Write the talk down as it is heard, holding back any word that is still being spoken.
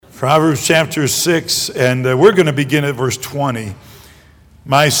Proverbs chapter 6, and we're going to begin at verse 20.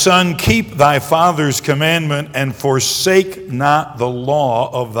 My son, keep thy father's commandment and forsake not the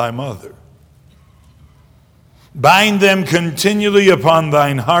law of thy mother. Bind them continually upon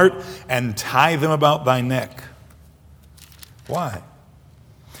thine heart and tie them about thy neck. Why?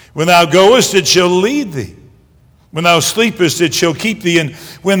 When thou goest, it shall lead thee. When thou sleepest, it shall keep thee. And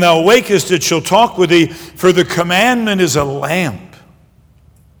when thou awakest, it shall talk with thee. For the commandment is a lamp,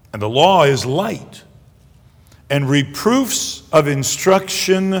 and the law is light. And reproofs of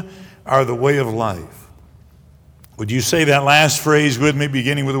instruction are the way of life. Would you say that last phrase with me,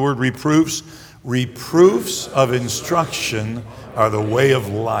 beginning with the word reproofs? Reproofs of instruction are the way of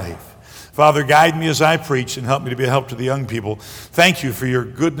life. Father, guide me as I preach and help me to be a help to the young people. Thank you for your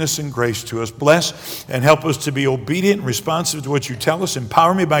goodness and grace to us. Bless and help us to be obedient and responsive to what you tell us.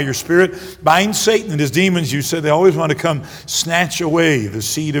 Empower me by your Spirit. Bind Satan and his demons. You said they always want to come snatch away the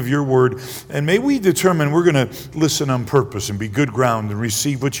seed of your word. And may we determine we're going to listen on purpose and be good ground and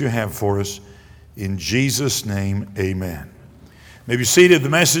receive what you have for us. In Jesus' name, amen. May be seated. The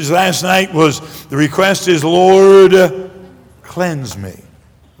message last night was, the request is, Lord, cleanse me.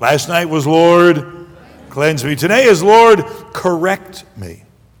 Last night was, Lord, cleanse me. Today is, Lord, correct me.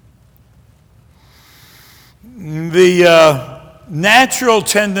 The natural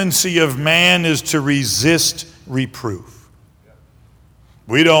tendency of man is to resist reproof.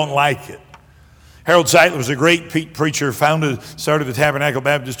 We don't like it. Harold Zeitler was a great preacher, started the Tabernacle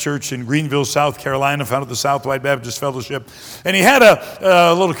Baptist Church in Greenville, South Carolina, founded the Southwide Baptist Fellowship. And he had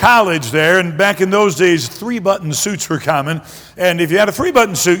a little college there, and back in those days, 3-button suits were common. And if you had a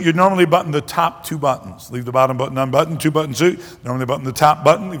 3-button suit, you'd normally button the top 2 buttons. Leave the bottom button unbuttoned. 2-button suit, normally button the top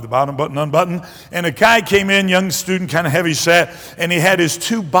button, leave the bottom button unbuttoned. And a guy came in, young student, kind of heavy set, and he had his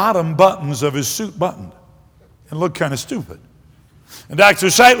 2 bottom buttons of his suit buttoned. And looked kind of stupid. And Dr.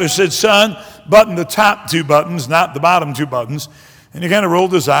 Zeitler said, son, button the top 2 buttons, not the bottom 2 buttons. And he kind of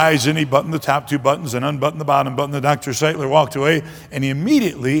rolled his eyes, and he buttoned the top 2 buttons and unbuttoned the bottom button. And Dr. Zeitler walked away, and he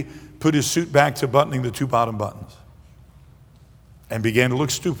immediately put his suit back to buttoning the 2 bottom buttons and began to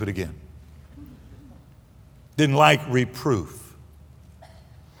look stupid again. Didn't like reproof.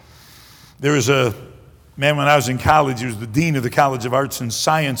 There was a man when I was in college, he was the dean of the College of Arts and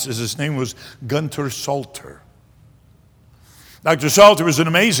Sciences. His name was Gunther Salter. Dr. Salter was an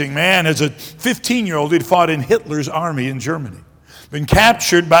amazing man. As a 15-year-old, he'd fought in Hitler's army in Germany, been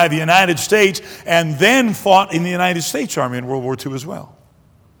captured by the United States, and then fought in the United States Army in World War II as well.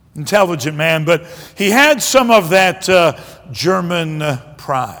 Intelligent man, but he had some of that German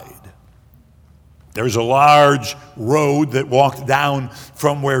pride. There was a large road that walked down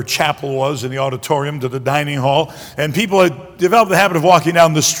from where chapel was in the auditorium to the dining hall, and people had developed the habit of walking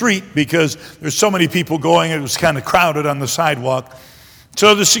down the street because there's so many people going, it was kind of crowded on the sidewalk.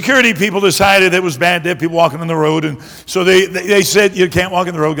 So the security people decided it was bad to have people walking on the road, and so they said, you can't walk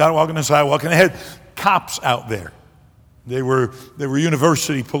on the road, got to walk on the sidewalk, and they had cops out there. They were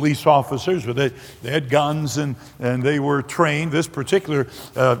university police officers, but they had guns and they were trained. This particular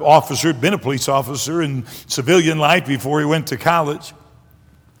officer had been a police officer in civilian life before he went to college.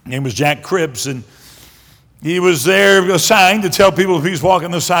 His name was Jack Cribbs, and he was there assigned to tell people if he's walking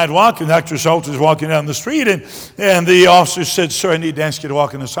the sidewalk, and Dr. Salter's walking down the street, and the officer said, sir, I need to ask you to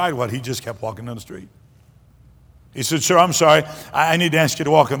walk on the sidewalk. He just kept walking down the street. He said, sir, I'm sorry. I need to ask you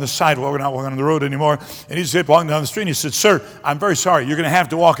to walk on the sidewalk. We're not walking on the road anymore. And he said, walking down the street. And he said, sir, I'm very sorry. You're going to have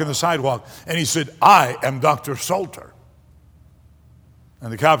to walk on the sidewalk. And he said, I am Dr. Salter.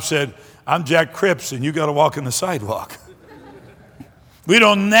 And the cop said, I'm Jack Cribbs, and you got to walk on the sidewalk. We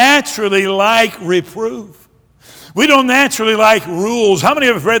don't naturally like reproof. We don't naturally like rules. How many of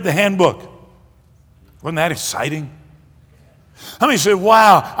you have read the handbook? Wasn't that exciting? How many said,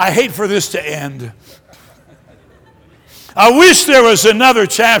 wow, I hate for this to end? I wish there was another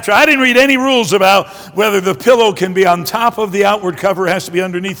chapter. I didn't read any rules about whether the pillow can be on top of the outward cover, has to be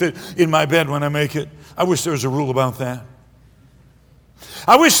underneath it in my bed when I make it. I wish there was a rule about that.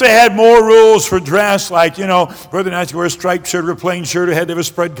 I wish they had more rules for dress, like, whether or not you wear a striped shirt or a plain shirt, or had to have a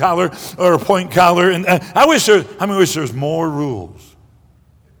spread collar or a point collar. And I wish there was more rules.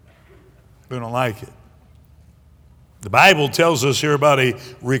 We don't like it. The Bible tells us here about a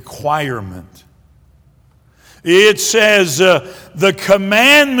requirement. It says the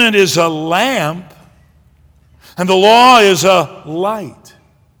commandment is a lamp and the law is a light.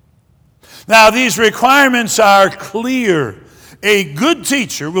 Now, these requirements are clear, A good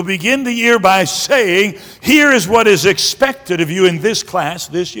teacher will begin the year by saying, here is what is expected of you in this class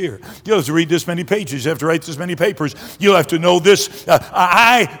this year. You'll have to read this many pages. You have to write this many papers. You'll have to know this.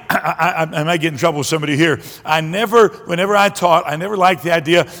 I might get in trouble with somebody here. Whenever I taught, I never liked the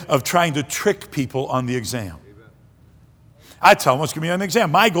idea of trying to trick people on the exam. I tell them what's going to be on the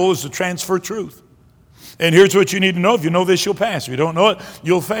exam. My goal is to transfer truth. And here's what you need to know. If you know this, you'll pass. If you don't know it,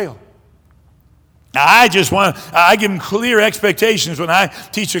 you'll fail. Now, I give them clear expectations when I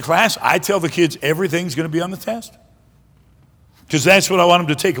teach a class. I tell the kids everything's going to be on the test. Because that's what I want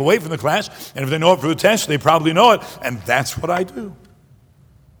them to take away from the class. And if they know it for the test, they probably know it. And that's what I do.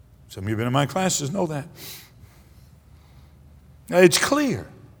 Some of you have been in my classes know that. Now, it's clear.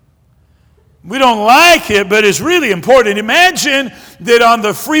 We don't like it, but it's really important. Imagine that on the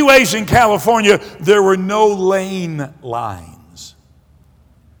freeways in California, there were no lane lines.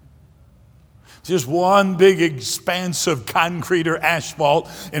 Just one big expanse of concrete or asphalt,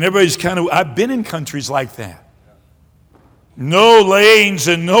 and everybody's I've been in countries like that. No lanes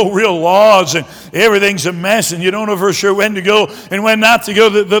and no real laws, and everything's a mess, and you don't know for sure when to go and when not to go.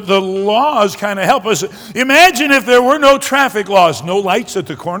 The laws kind of help us. Imagine if there were no traffic laws, no lights at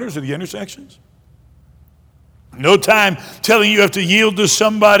the corners of the intersections, no time telling you have to yield to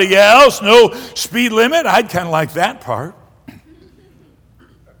somebody else, no speed limit. I'd kind of like that part.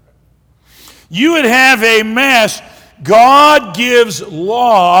 You would have a mess. God gives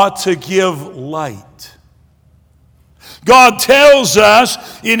law to give light. God tells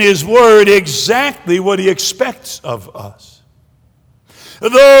us in His Word exactly what He expects of us.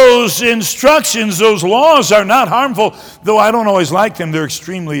 Those instructions, those laws are not harmful, though I don't always like them. They're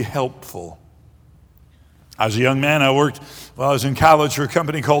extremely helpful. I was a young man. I worked while I was in college for a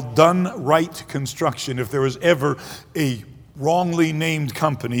company called Done Right Construction. If there was ever a wrongly named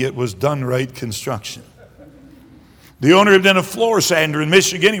company, it was Done Right Construction. The owner had been a floor sander in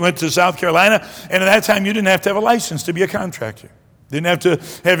Michigan. He went to South Carolina, and at that time you didn't have to have a license to be a contractor. Didn't have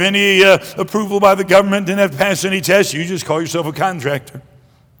to have any approval by the government, didn't have to pass any tests. You just call yourself a contractor.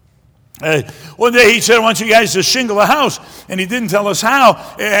 One day he said, I want you guys to shingle a house, and he didn't tell us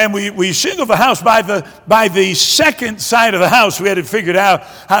how. And we shingled the house by the second side of the house. We had it figured out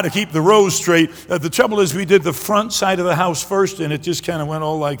how to keep the rows straight. The trouble is we did the front side of the house first, and it just kind of went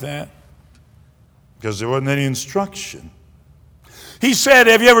all like that because there wasn't any instruction. He said,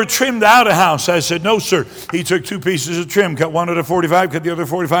 have you ever trimmed out a house? I said, no, sir. He took 2 pieces of trim, cut one at a 45, cut the other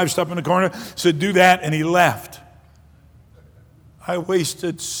 45, stuck in the corner, said, do that, and he left. I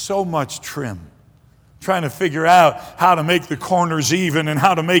wasted so much trim trying to figure out how to make the corners even and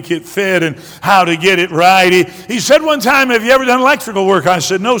how to make it fit and how to get it right. He said one time, have you ever done electrical work? I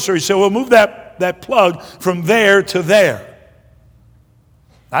said, no, sir. He said, well, move that plug from there to there.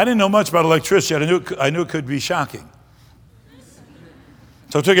 I didn't know much about electricity. I knew it could be shocking.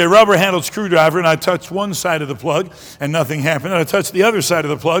 So I took a rubber-handled screwdriver and I touched one side of the plug and nothing happened. And I touched the other side of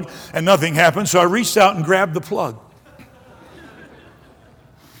the plug and nothing happened. So I reached out and grabbed the plug.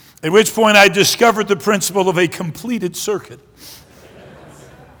 At which point I discovered the principle of a completed circuit.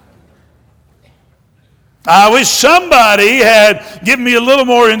 I wish somebody had given me a little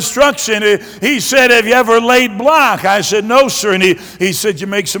more instruction. He said, have you ever laid block? I said, no, sir. And he said, you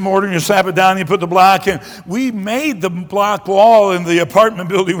make some mortar and you slap it down and you put the block in. We made the block wall in the apartment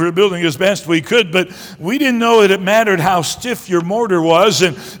building we were building as best we could, but we didn't know that it mattered how stiff your mortar was,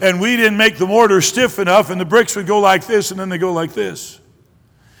 and we didn't make the mortar stiff enough, and the bricks would go like this and then they go like this.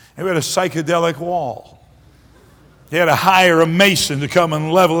 And we had a psychedelic wall. He had to hire a mason to come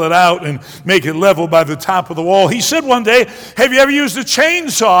and level it out and make it level by the top of the wall. He said one day, have you ever used a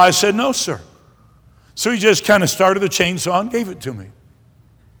chainsaw? I said, no, sir. So he just kind of started the chainsaw and gave it to me.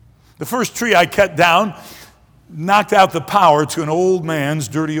 The first tree I cut down knocked out the power to an old man's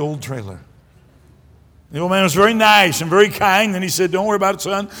dirty old trailer. The old man was very nice and very kind, and he said, don't worry about it,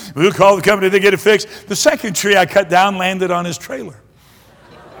 son. We'll call the company to get it fixed. The second tree I cut down landed on his trailer.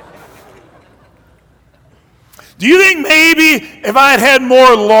 Do you think maybe if I had had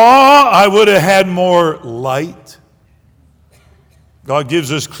more law, I would have had more light? God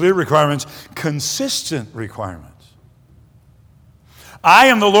gives us clear requirements, consistent requirements. I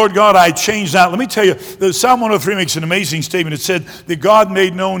am the Lord God, I change not. Let me tell you, the Psalm 103 makes an amazing statement. It said that God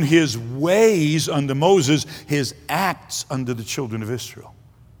made known His ways unto Moses, His acts unto the children of Israel.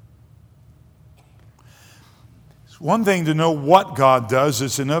 It's one thing to know what God does,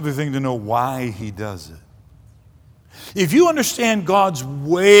 it's another thing to know why He does it. If you understand God's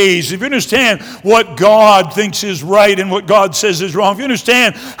ways, if you understand what God thinks is right and what God says is wrong, if you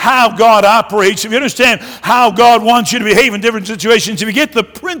understand how God operates, if you understand how God wants you to behave in different situations, if you get the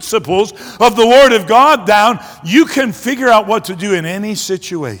principles of the Word of God down, you can figure out what to do in any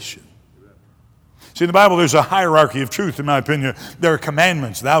situation. See, in the Bible, there's a hierarchy of truth, in my opinion. There are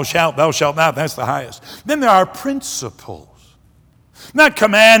commandments. Thou shalt not. That's the highest. Then there are principles. Not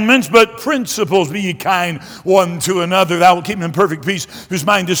commandments, but principles. Be ye kind one to another. Thou wilt keep him in perfect peace, whose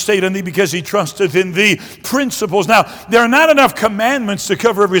mind is stayed on thee, because he trusteth in thee. Principles. Now, there are not enough commandments to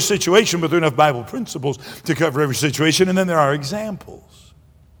cover every situation, but there are enough Bible principles to cover every situation. And then there are examples.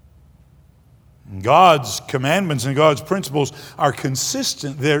 God's commandments and God's principles are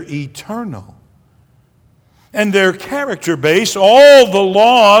consistent. They're eternal. And they're character-based. All the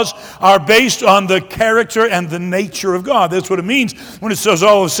laws are based on the character and the nature of God. That's what it means when it says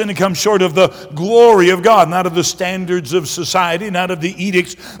all have sinned and come short of the glory of God, not of the standards of society, not of the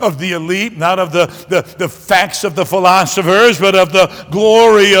edicts of the elite, not of the facts of the philosophers, but of the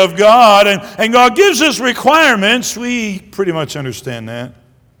glory of God. And God gives us requirements. We pretty much understand that.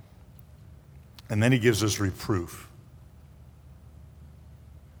 And then he gives us reproof.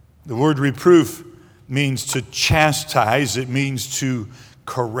 The word reproof means to chastise. It means to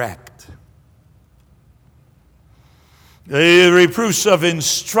correct. The reproofs of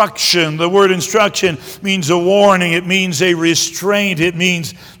instruction. The word instruction means a warning. It means a restraint. It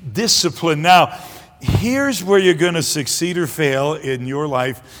means discipline. Now, here's where you're going to succeed or fail in your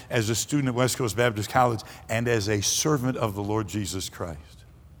life as a student at West Coast Baptist College and as a servant of the Lord Jesus Christ.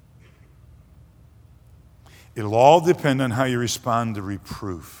 It'll all depend on how you respond to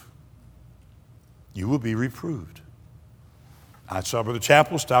reproof. You will be reproved. I saw Brother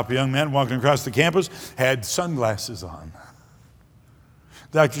Chappell stop a young man walking across the campus, had sunglasses on.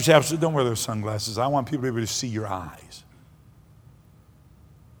 Dr. Chappell said, don't wear those sunglasses. I want people to be able to see your eyes.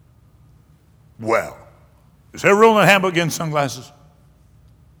 Well, is there a rule in the handbook against sunglasses?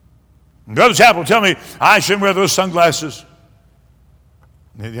 And Brother Chappell, tell me I shouldn't wear those sunglasses.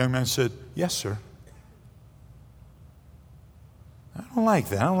 And the young man said, yes, sir. I don't like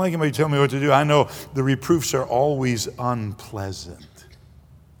that. I don't like anybody telling me what to do. I know the reproofs are always unpleasant.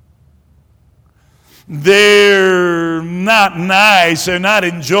 They're not nice. They're not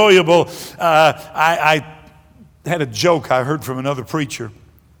enjoyable. I had a joke I heard from another preacher,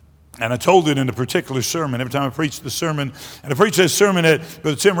 and I told it in a particular sermon. Every time I preached the sermon, and I preached that sermon at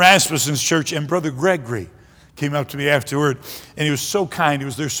Brother Tim Rasmussen's church, and Brother Gregory came up to me afterward, and he was so kind. He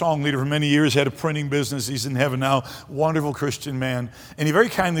was their song leader for many years, had a printing business. He's in heaven now, wonderful Christian man. And he very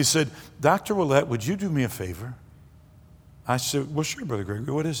kindly said, Dr. Willett, would you do me a favor? I said, well, sure, Brother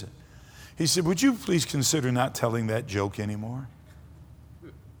Gregory, what is it? He said, would you please consider not telling that joke anymore?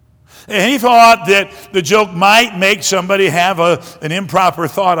 And he thought that the joke might make somebody have an improper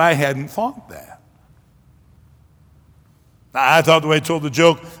thought. I hadn't thought that. I thought the way he told the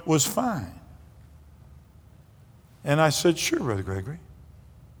joke was fine. And I said, sure, Brother Gregory.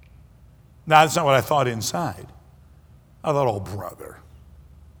 Now, that's not what I thought inside. I thought, oh, brother,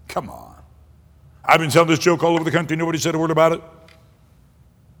 come on. I've been telling this joke all over the country. Nobody said a word about it.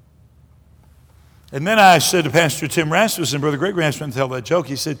 And then I said to Pastor Tim Rasmussen, Brother Gregory asked me to tell that joke.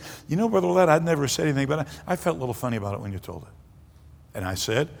 He said, you know, Brother Willett, I'd never said anything, but I felt a little funny about it when you told it. And I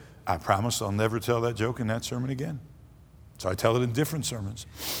said, I promise I'll never tell that joke in that sermon again. So I tell it in different sermons.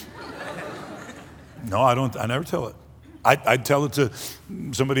 No, I don't. I never tell it. I'd tell it to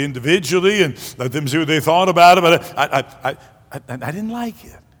somebody individually and let them see what they thought about it, but I didn't like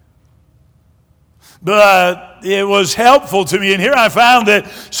it. But it was helpful to me, and here I found that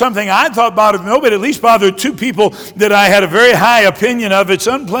something I thought bothered nobody, at least bothered two people that I had a very high opinion of. It's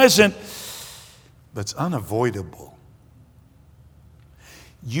unpleasant, but it's unavoidable.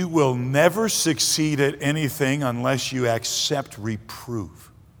 You will never succeed at anything unless you accept reproof.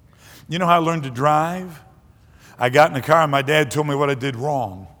 You know how I learned to drive? I got in the car and my dad told me what I did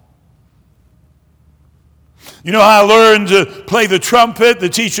wrong. You know how I learned to play the trumpet? The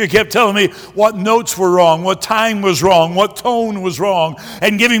teacher kept telling me what notes were wrong, what time was wrong, what tone was wrong,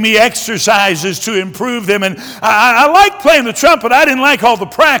 and giving me exercises to improve them. And I liked playing the trumpet. I didn't like all the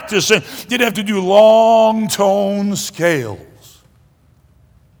practice. And you'd have to do long tone scales.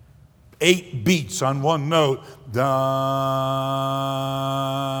 8 beats on one note. Da,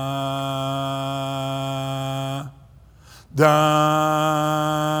 da.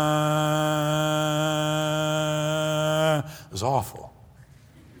 It was awful.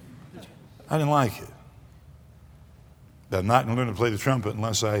 I didn't like it. But I'm not going to learn to play the trumpet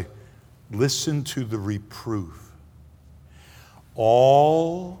unless I listen to the reproof.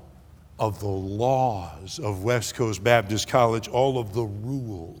 All of the laws of West Coast Baptist College, all of the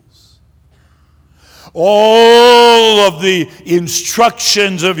rules, all of the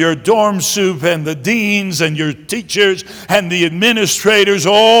instructions of your dorm soup and the deans and your teachers and the administrators,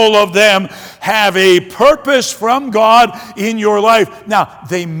 all of them have a purpose from God in your life. Now,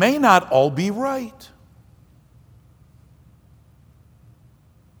 they may not all be right.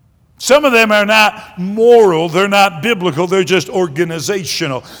 Some of them are not moral, they're not biblical, they're just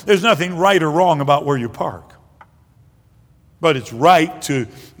organizational. There's nothing right or wrong about where you park. But it's right to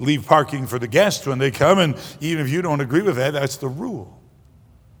leave parking for the guests when they come, and even if you don't agree with that, that's the rule.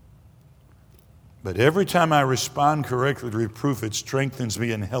 But every time I respond correctly to reproof, it strengthens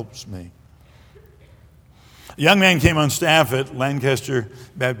me and helps me. A young man came on staff at Lancaster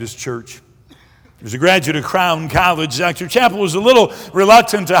Baptist Church. He was a graduate of Crown College. Dr. Chappell was a little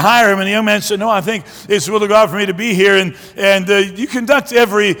reluctant to hire him, and the young man said, "No, I think it's the will of God for me to be here." And you conduct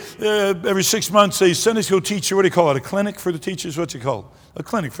every 6 months a Sunday school teacher. What do you call it? A clinic for the teachers? What's it called? A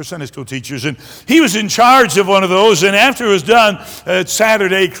clinic for Sunday school teachers. And he was in charge of one of those. And after it was done at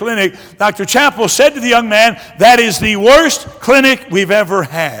Saturday clinic, Dr. Chappell said to the young man, "That is the worst clinic we've ever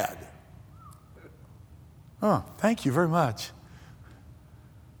had." Oh, thank you very much.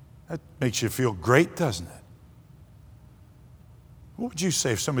 That makes you feel great, doesn't it? What would you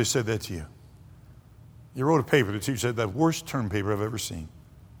say if somebody said that to you? You wrote a paper, the teacher said, "The worst term paper I've ever seen."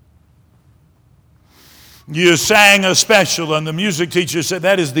 You sang a special, and the music teacher said,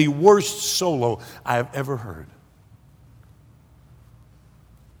 "That is the worst solo I've ever heard."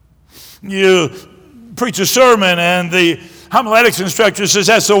 You preach a sermon, and the homiletics instructor says,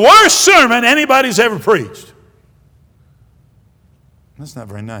 "That's the worst sermon anybody's ever preached." That's not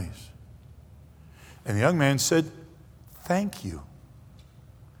very nice. And the young man said, "Thank you.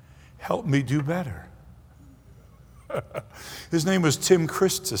 Help me do better." His name was Tim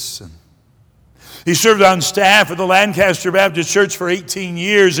Christensen. He served on staff at the Lancaster Baptist Church for 18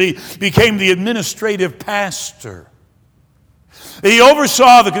 years. He became the administrative pastor. He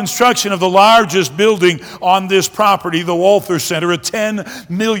oversaw the construction of the largest building on this property, the Walther Center, a $10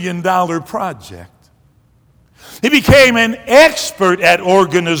 million project. He became an expert at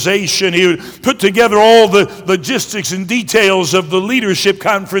organization. He would put together all the logistics and details of the leadership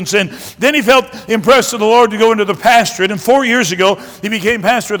conference. And then he felt impressed of the Lord to go into the pastorate. And 4 years ago, he became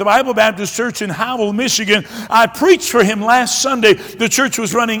pastor at the Bible Baptist Church in Howell, Michigan. I preached for him last Sunday. The church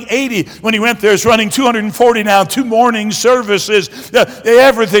was running 80 when he went there. It's running 240 now, 2 morning services.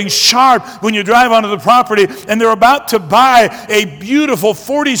 Everything's sharp when you drive onto the property. And they're about to buy a beautiful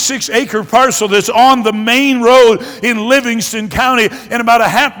 46-acre parcel that's on the main road in Livingston County, and about a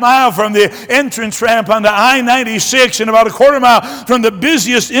half mile from the entrance ramp onto I-96, and about a quarter mile from the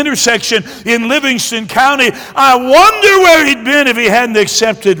busiest intersection in Livingston County. I wonder where he'd been if he hadn't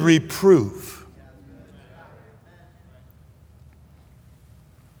accepted reproof.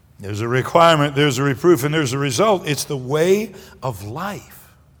 There's a requirement, there's a reproof, and there's a result. It's the way of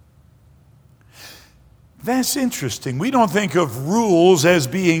life. That's interesting. We don't think of rules as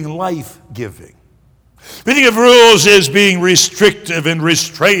being life-giving. We think of rules as being restrictive and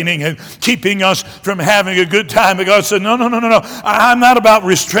restraining and keeping us from having a good time. But God said, no. I'm not about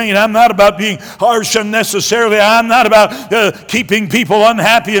restraint. I'm not about being harsh unnecessarily. I'm not about keeping people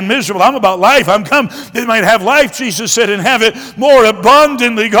unhappy and miserable. I'm about life. I'm come that they might have life, Jesus said, and have it more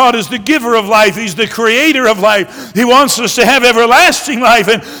abundantly. God is the giver of life. He's the creator of life. He wants us to have everlasting life,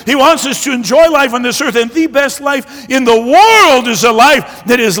 and He wants us to enjoy life on this earth. And the best life in the world is a life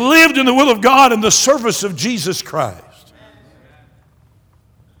that is lived in the will of God and the service of Jesus Christ.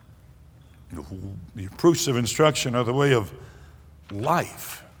 The proofs of instruction are the way of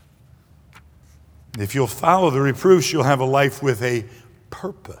life. If you'll follow the reproofs, you'll have a life with a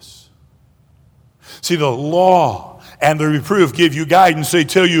purpose. See, the law and the reproof give you guidance. They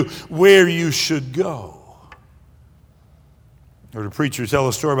tell you where you should go. I heard a preacher tell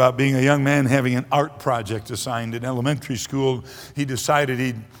a story about being a young man having an art project assigned in elementary school. He decided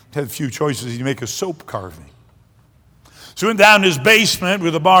he'd had a few choices. He'd make a soap carving. So he went down to his basement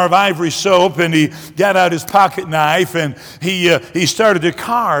with a bar of ivory soap, and he got out his pocket knife, and he started to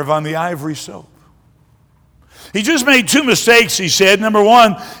carve on the ivory soap. He just made 2 mistakes, he said. Number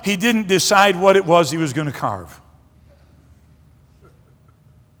one, he didn't decide what it was he was going to carve.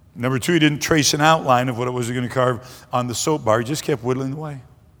 Number 2, he didn't trace an outline of what it was he was going to carve on the soap bar. He just kept whittling away.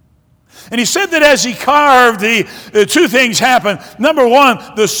 And he said that as he carved, the 2 things happened. Number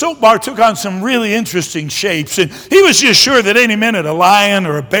 1, the soap bar took on some really interesting shapes. And he was just sure that any minute a lion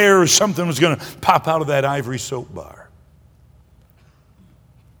or a bear or something was going to pop out of that ivory soap bar.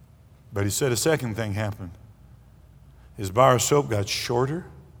 But he said a second thing happened. His bar of soap got shorter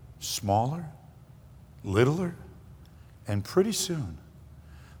smaller, littler, and pretty soon,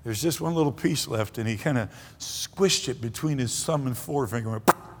 there's just one little piece left, and he kind of squished it between his thumb and forefinger.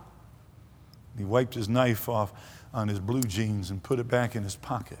 He wiped his knife off on his blue jeans and put it back in his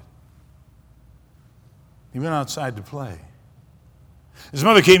pocket. He went outside to play. His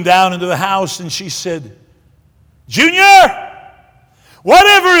mother came down into the house and she said, "Junior,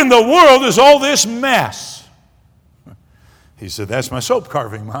 whatever in the world is all this mess?" He said, "That's my soap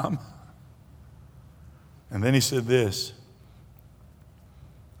carving, Mom." And then he said this,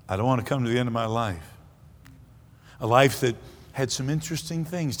 "I don't want to come to the end of my life. A life that had some interesting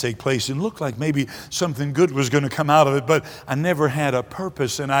things take place and looked like maybe something good was going to come out of it, but I never had a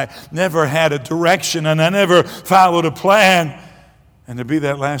purpose and I never had a direction and I never followed a plan." And there'll be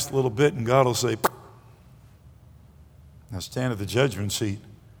that last little bit and God will say, "Now stand at the judgment seat."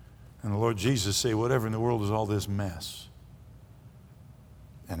 And the Lord Jesus say, "Whatever in the world is all this mess?"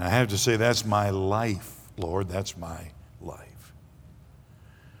 And I have to say, that's my life, Lord. That's my life.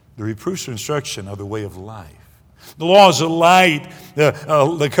 The reproofs of instruction are the way of life. The law is a light.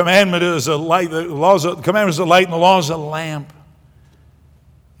 The commandment is a light. The commandment is a light, and the law is a lamp.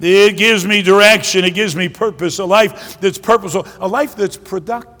 It gives me direction. It gives me purpose. A life that's purposeful. A life that's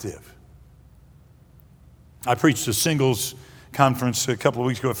productive. I preached a singles conference a couple of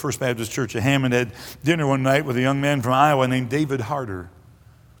weeks ago at First Baptist Church of Hammond. Had dinner one night with a young man from Iowa named David Harder.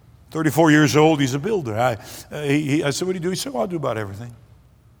 34 years old. He's a builder. I said, "What do you do?" He said, "Well, I do about everything."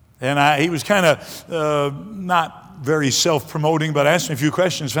 And he was kind of not very self-promoting, but I asked him a few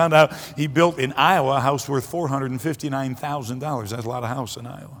questions, found out he built in Iowa a house worth $459,000. That's a lot of house in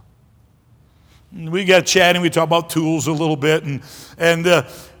Iowa. And we got chatting, we talked about tools a little bit, and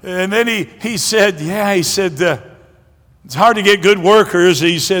then he said, it's hard to get good workers.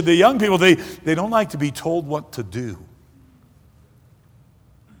 He said, the young people, they don't like to be told what to do.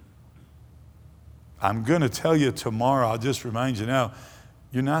 I'm going to tell you tomorrow, I'll just remind you now,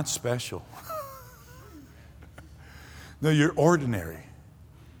 you're not special. No, you're ordinary.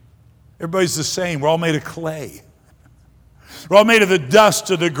 Everybody's the same. We're all made of clay. We're all made of the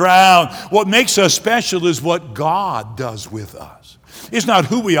dust of the ground. What makes us special is what God does with us. It's not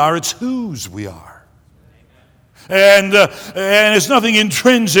who we are, it's whose we are. And it's nothing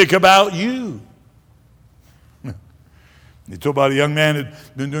intrinsic about you. He told about a young man who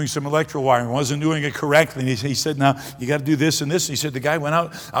had been doing some electrical wiring, wasn't doing it correctly. And he said, "Now, you got to do this and this." And he said the guy went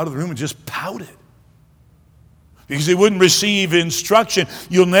out of the room and just pouted because he wouldn't receive instruction.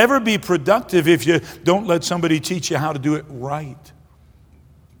 You'll never be productive if you don't let somebody teach you how to do it right.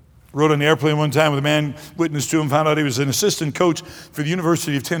 Rode on the airplane one time with a man, witnessed to him, found out he was an assistant coach for the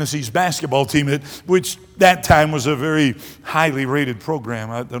University of Tennessee's basketball team, which that time was a very highly rated program.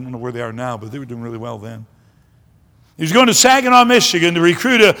 I don't know where they are now, but they were doing really well then. He was going to Saginaw, Michigan to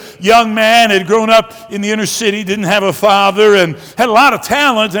recruit a young man, had grown up in the inner city, didn't have a father, and had a lot of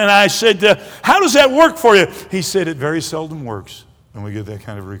talent. And I said, "How does that work for you?" He said, "It very seldom works when we get that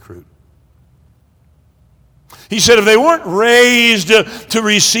kind of recruit." He said, if they weren't raised to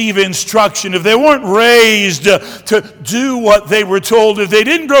receive instruction, if they weren't raised to do what they were told, if they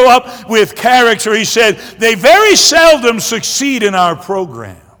didn't grow up with character, he said, they very seldom succeed in our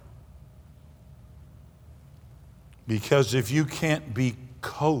program. Because if you can't be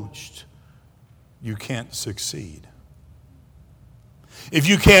coached, you can't succeed. If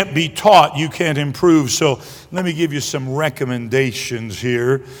you can't be taught, you can't improve. So let me give you some recommendations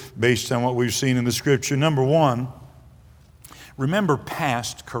here based on what we've seen in the Scripture. Number one, remember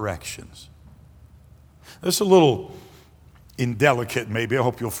past corrections. This is a little indelicate maybe. I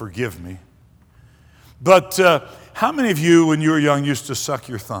hope you'll forgive me. But how many of you, when you were young, used to suck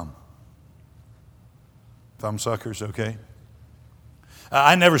your thumb? Thumb suckers, okay?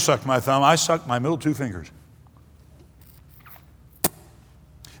 I never sucked my thumb. I sucked my middle two fingers.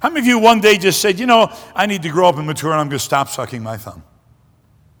 How many of you one day just said, I need to grow up and mature and I'm going to stop sucking my thumb?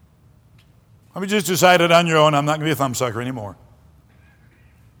 How many just decided on your own, I'm not going to be a thumb sucker anymore?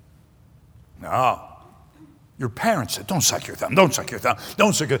 No. Your parents said, don't suck your thumb, don't suck your thumb,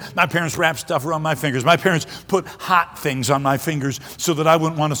 don't suck it. My parents wrapped stuff around my fingers. My parents put hot things on my fingers so that I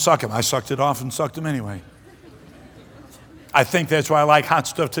wouldn't want to suck them. I sucked it off and sucked them anyway. I think that's why I like hot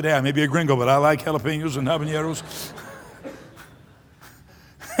stuff today. I may be a gringo, but I like jalapenos and habaneros.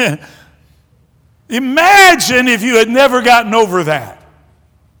 Imagine if you had never gotten over that.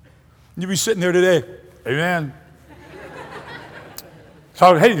 You'd be sitting there today. Amen.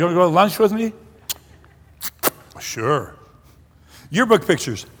 So, hey, you want to go to lunch with me? Sure. Yearbook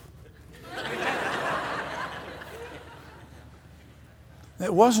pictures.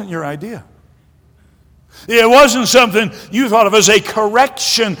 That wasn't your idea. It wasn't something you thought of as a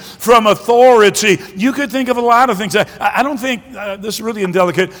correction from authority. You could think of a lot of things. I don't think, this is really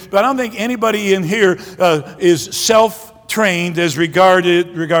indelicate, but I don't think anybody in here is self-trained as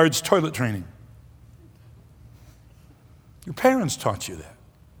regards toilet training. Your parents taught you that.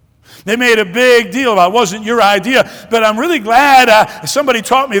 They made a big deal about it. It wasn't your idea, but I'm really glad somebody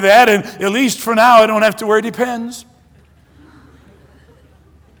taught me that, and at least for now I don't have to wear Depends.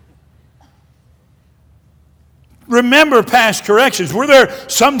 Remember past corrections. Were there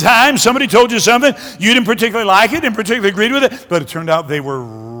sometimes somebody told you something, you didn't particularly like it, didn't particularly agree with it, but it turned out they were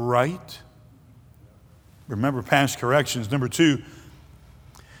right? Remember past corrections. Number 2,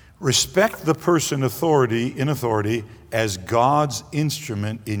 respect the person in authority as God's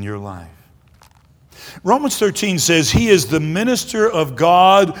instrument in your life. Romans 13 says, He is the minister of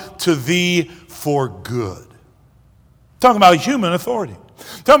God to thee for good. Talking about human authority.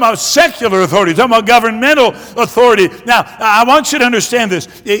 Talking about secular authority. Talking about governmental authority. Now, I want you to understand this.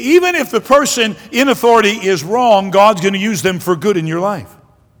 Even if the person in authority is wrong, God's going to use them for good in your life.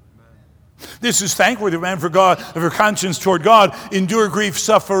 This is thankworthy, man, for God, of your conscience toward God, endure grief,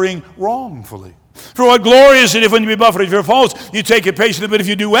 suffering wrongfully. For what glory is it if when you be buffeted for your faults, you take it patiently, but if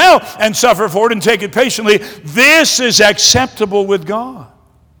you do well and suffer for it and take it patiently, this is acceptable with God.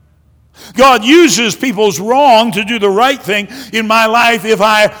 God uses people's wrong to do the right thing in my life if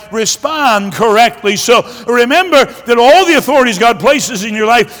I respond correctly. So remember that all the authorities God places in your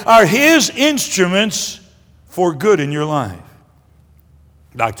life are His instruments for good in your life.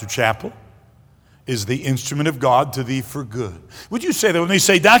 Dr. Chappell is the instrument of God to thee for good. Would you say that when they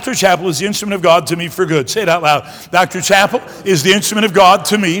say, Dr. Chappell is the instrument of God to me for good? Say it out loud. Dr. Chappell is the instrument of God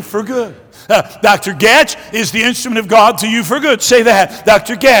to me for good. Dr. Gatch is the instrument of God to you for good. Say that.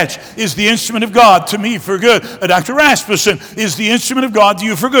 Dr. Gatch is the instrument of God to me for good. Dr. Rasmussen is the instrument of God to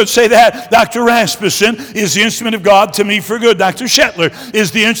you for good. Say that. Dr. Rasmussen is the instrument of God to me for good. Dr. Shetler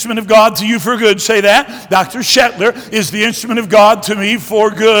is the instrument of God to you for good. Say that. Dr. Shetler is the instrument of God to me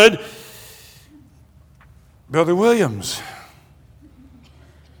for good. Brother Williams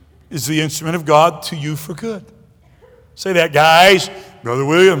is the instrument of God to you for good. Say that, guys. Brother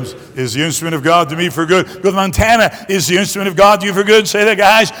Williams is the instrument of God to me for good. Brother Montana is the instrument of God to you for good. Say that,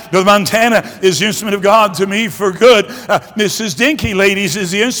 guys. Brother Montana is the instrument of God to me for good. Mrs. Dinky, ladies,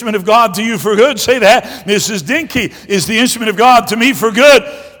 is the instrument of God to you for good. Say that. Mrs. Dinky is the instrument of God to me for good.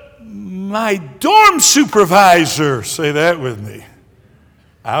 My dorm supervisor, say that with me.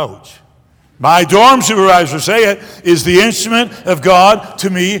 Ouch. My dorm supervisor, say it, is the instrument of God to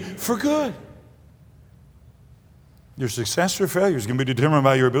me for good. Your success or failure is going to be determined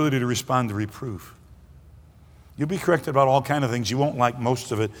by your ability to respond to reproof. You'll be corrected about all kinds of things. You won't like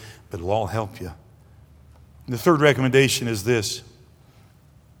most of it, but it'll all help you. And the third recommendation is this.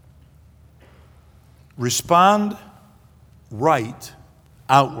 Respond right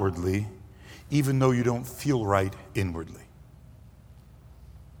outwardly, even though you don't feel right inwardly.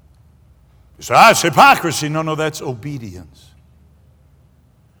 You say, it's hypocrisy. No, that's obedience.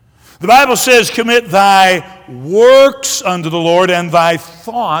 The Bible says, commit thy works unto the Lord, and thy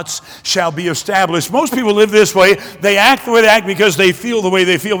thoughts shall be established. Most people live this way. They act the way they act because they feel the way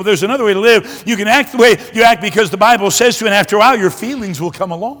they feel. But there's another way to live. You can act the way you act because the Bible says to, and after a while your feelings will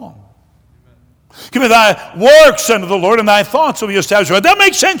come along. Commit thy works unto the Lord, and thy thoughts will be established. Well, that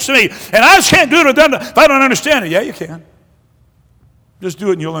makes sense to me, and I just can't do it if I don't understand it. Yeah, you can. Just do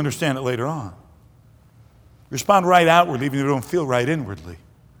it and you'll understand it later on. Respond right outwardly, even if you don't feel right inwardly.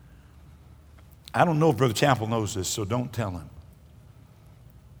 I don't know if Brother Chappell knows this, so don't tell him.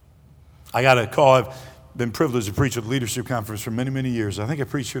 I got a call. I've been privileged to preach at the Leadership Conference for many, many years. I think I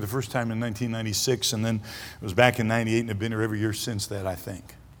preached here the first time in 1996, and then it was back in 98, and I've been here every year since that, I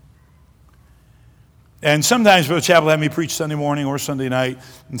think. And sometimes Brother Chappell had me preach Sunday morning or Sunday night,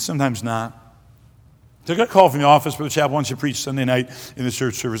 and sometimes not. So I got a call from the office, Brother Chappell wants you to preach Sunday night in the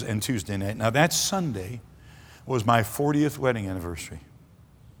church service and Tuesday night. Now that Sunday was my 40th wedding anniversary.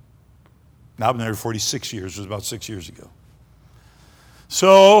 Now I've been there 46 years. It was about 6 years ago.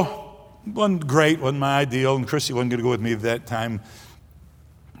 So, wasn't great, wasn't my ideal, and Christy wasn't going to go with me at that time.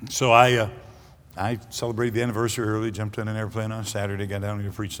 So I celebrated the anniversary early, jumped on an airplane on Saturday, got down here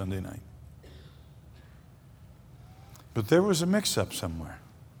to preach Sunday night. But there was a mix-up somewhere.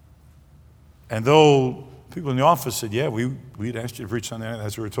 And though people in the office said, yeah, we'd asked you to preach Sunday night,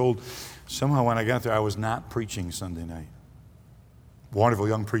 that's what we were told, somehow when I got there, I was not preaching Sunday night. A wonderful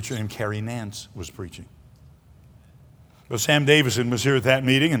young preacher named Carrie Nance was preaching. Well, Sam Davison was here at that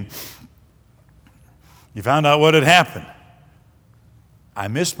meeting, and you found out what had happened. I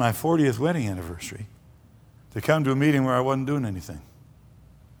missed my 40th wedding anniversary to come to a meeting where I wasn't doing anything.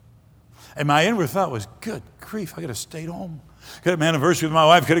 And my inward thought was, good grief, I could have stayed home. Could have an anniversary with my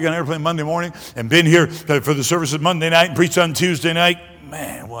wife, could have got an airplane Monday morning and been here for the services Monday night and preached on Tuesday night.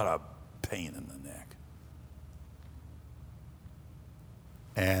 Man, what a pain in the neck.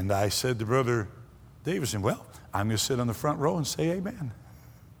 And I said to Brother Davison, well, I'm going to sit on the front row and say amen.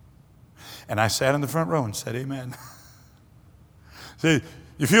 And I sat in the front row and said amen. Said,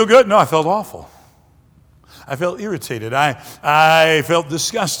 you feel good? No, I felt awful. I felt irritated. I felt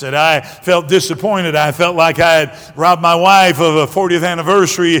disgusted. I felt disappointed. I felt like I had robbed my wife of a 40th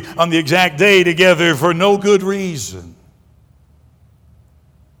anniversary on the exact day together for no good reason.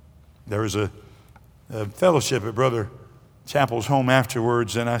 There was a fellowship at Brother Chappell's home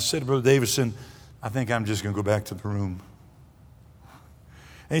afterwards, and I said to Brother Davison, I think I'm just going to go back to the room.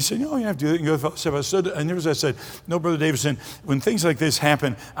 And he said, no, you have to do it. You can go to the fellowship. I said, no, Brother Davison, when things like this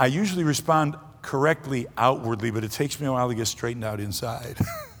happen, I usually respond correctly outwardly, but it takes me a while to get straightened out inside.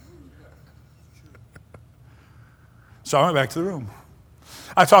 So I went back to the room.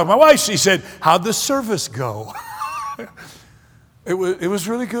 I talked to my wife. She said, how'd the service go? It was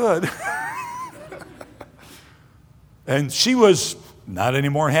really good. And she was not any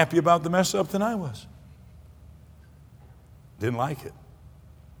more happy about the mess up than I was. Didn't like it.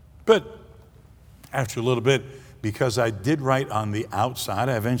 But after a little bit, because I did right on the outside,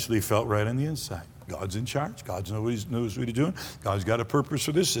 I eventually felt right on the inside. God's in charge. God knows what he's doing. God's got a purpose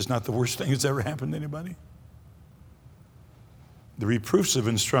for this. It's not the worst thing that's ever happened to anybody. The reproofs of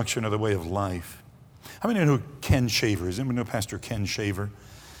instruction are the way of life. How many know who Ken Shaver is? Anybody know Pastor Ken Shaver?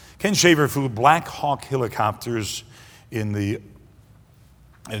 Ken Shaver flew Black Hawk helicopters in the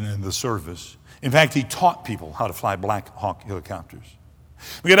service. In fact, he taught people how to fly Black Hawk helicopters.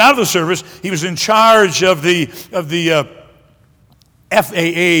 We got out of the service. He was in charge of the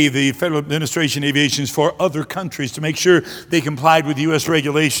FAA, the Federal Administration of Aviation, for other countries to make sure they complied with U.S.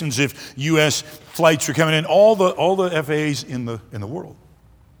 regulations if U.S. flights were coming in. All the FAAs in the world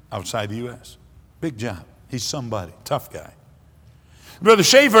outside the U.S. Big job. He's somebody. Tough guy. Brother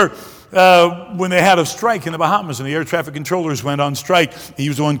Shaver, when they had a strike in the Bahamas and the air traffic controllers went on strike, he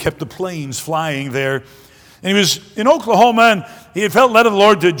was the one who kept the planes flying there. And he was in Oklahoma, and he had felt led of the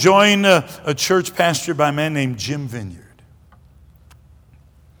Lord to join a church pastored by a man named Jim Vineyard.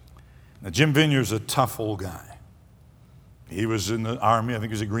 Now, Jim Vineyard's a tough old guy. He was in the Army. I think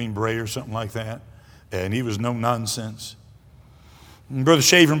he was a Green Beret or something like that. And he was no nonsense. And Brother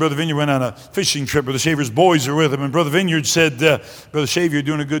Shaver and Brother Vineyard went on a fishing trip. Brother Shaver's boys were with him. And Brother Vineyard said, Brother Shaver, you're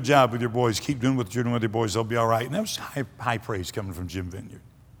doing a good job with your boys. Keep doing what you're doing with your boys. They'll be all right. And that was high praise coming from Jim Vineyard.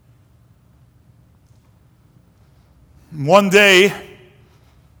 One day,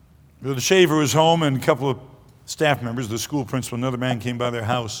 Brother Shaver was home, and a couple of staff members, the school principal, another man came by their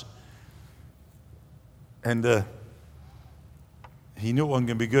house. And he knew it wasn't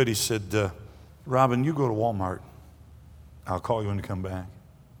going to be good. He said, Robin, you go to Walmart. I'll call you when you come back.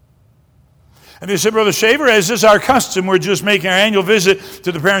 And they said, Brother Shaver, as is our custom, we're just making our annual visit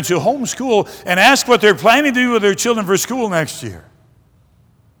to the parents who homeschool and ask what they're planning to do with their children for school next year.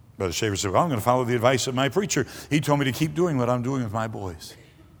 Brother Shaver said, well, I'm going to follow the advice of my preacher. He told me to keep doing what I'm doing with my boys.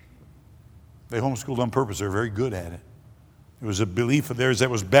 They homeschooled on purpose. They're very good at it. It was a belief of theirs that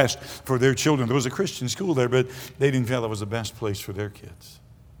was best for their children. There was a Christian school there, but they didn't feel that was the best place for their kids.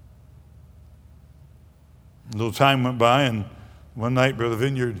 A little time went by, and one night, Brother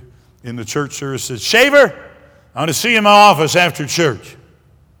Vineyard in the church service said, Shaver, I want to see you in my office after church.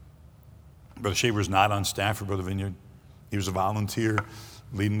 Brother Shaver was not on staff for Brother Vineyard. He was a volunteer,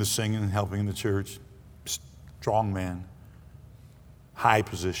 leading the singing and helping in the church. Strong man, high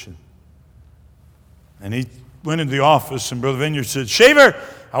position. And he went into the office, and Brother Vineyard said, Shaver,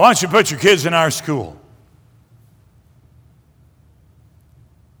 I want you to put your kids in our school.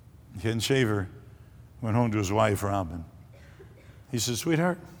 Ken Shaver went home to his wife, Robin. He said,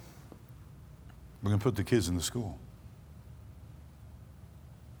 sweetheart, we're going to put the kids in the school.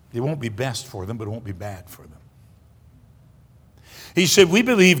 It won't be best for them, but it won't be bad for them. He said, we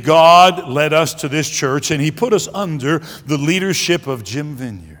believe God led us to this church, and he put us under the leadership of Jim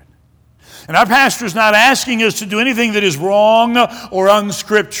Vineyard. And our pastor's not asking us to do anything that is wrong or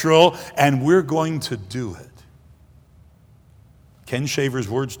unscriptural, and we're going to do it. Ken Shaver's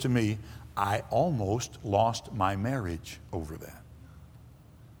words to me, I almost lost my marriage over that.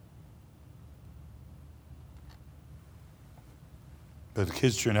 But the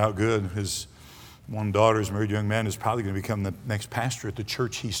kids turned out good. His one daughter's married young man is probably going to become the next pastor at the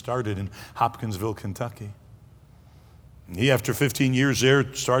church he started in Hopkinsville, Kentucky. And he, after 15 years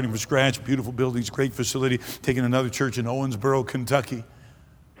there, starting from scratch, beautiful buildings, great facility, taking another church in Owensboro, Kentucky.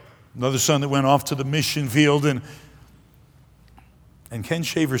 Another son that went off to the mission field, and And Ken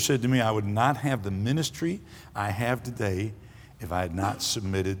Shaver said to me, I would not have the ministry I have today if I had not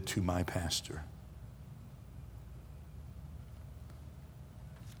submitted to my pastor.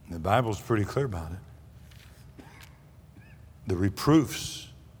 The Bible's pretty clear about it. The reproofs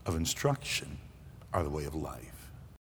of instruction are the way of life.